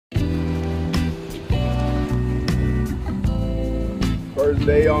First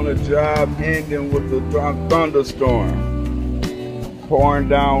day on the job, ending with the thunderstorm. Pouring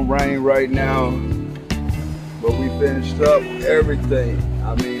down rain right now, but we finished up everything.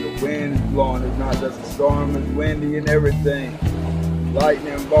 I mean, the wind is blowing. It's not just a storm, it's windy and everything.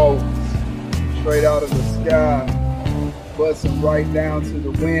 Lightning bolts straight out of the sky, busting right down to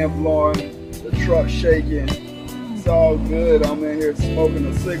the wind blowing, the truck shaking. It's all good. I'm in here smoking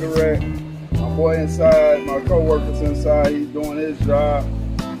a cigarette. My boy inside, my co-worker's inside, he's doing his job.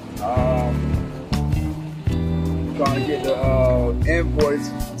 Trying to get the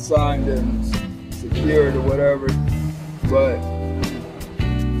invoice signed and secured or whatever. But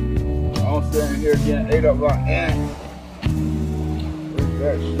I'm sitting here getting ate up by ants. Look at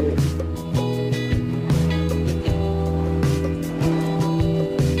that shit.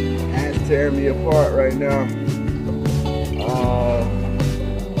 Ants tearing me apart right now.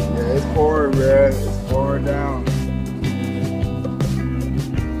 Yeah, it's pouring, man. It's pouring down.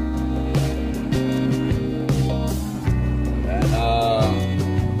 And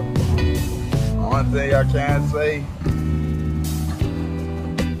one thing I can say,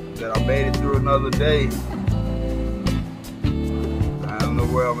 that I made it through another day. I don't know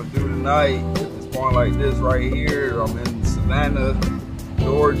what I'm gonna do tonight. It's pouring like this right here. I'm in Savana,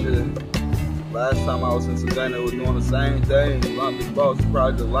 Georgia. Last time I was in Savannah, it was doing the same thing. The boss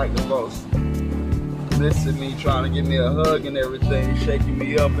probably just like the boss. Missing me, trying to give me a hug and everything, shaking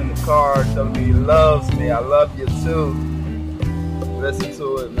me up in the car, telling me he loves me. I love you too. Listen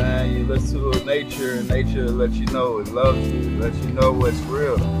to it, man. You listen to it, nature, and nature will let you know it loves you, let you know what's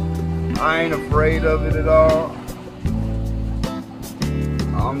real. I ain't afraid of it at all.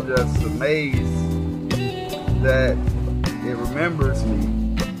 I'm just amazed that it remembers me.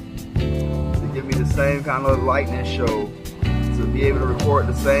 Give me the same kind of lightning show, to be able to record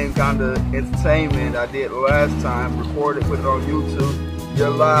the same kind of entertainment I did last time, record it, put it on YouTube.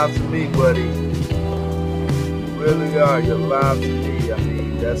 You're live to me, buddy. You really are, you're live to me. I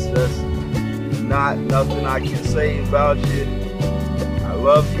mean, that's not nothing I can say about you. I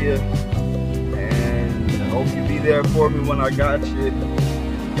love you, and I hope you be there for me when I got you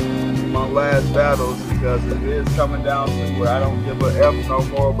in my last battles, because it is coming down to where I don't give a F no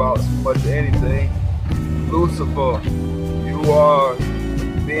more about too much of anything. Lucifer, you are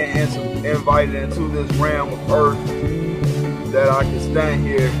being invited into this realm of earth that I can stand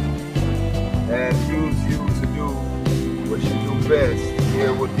here and use you to do what you do best.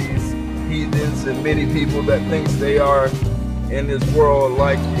 Here with these heathens and many people that thinks they are in this world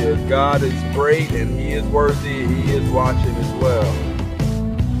like you. God is great and He is worthy. He is watching as well.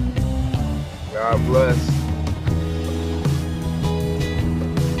 God bless.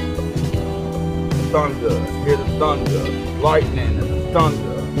 Thunder, hear the thunder. Lightning and the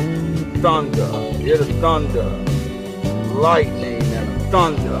thunder. Thunder, hear the thunder. Lightning and the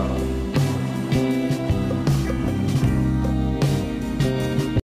thunder.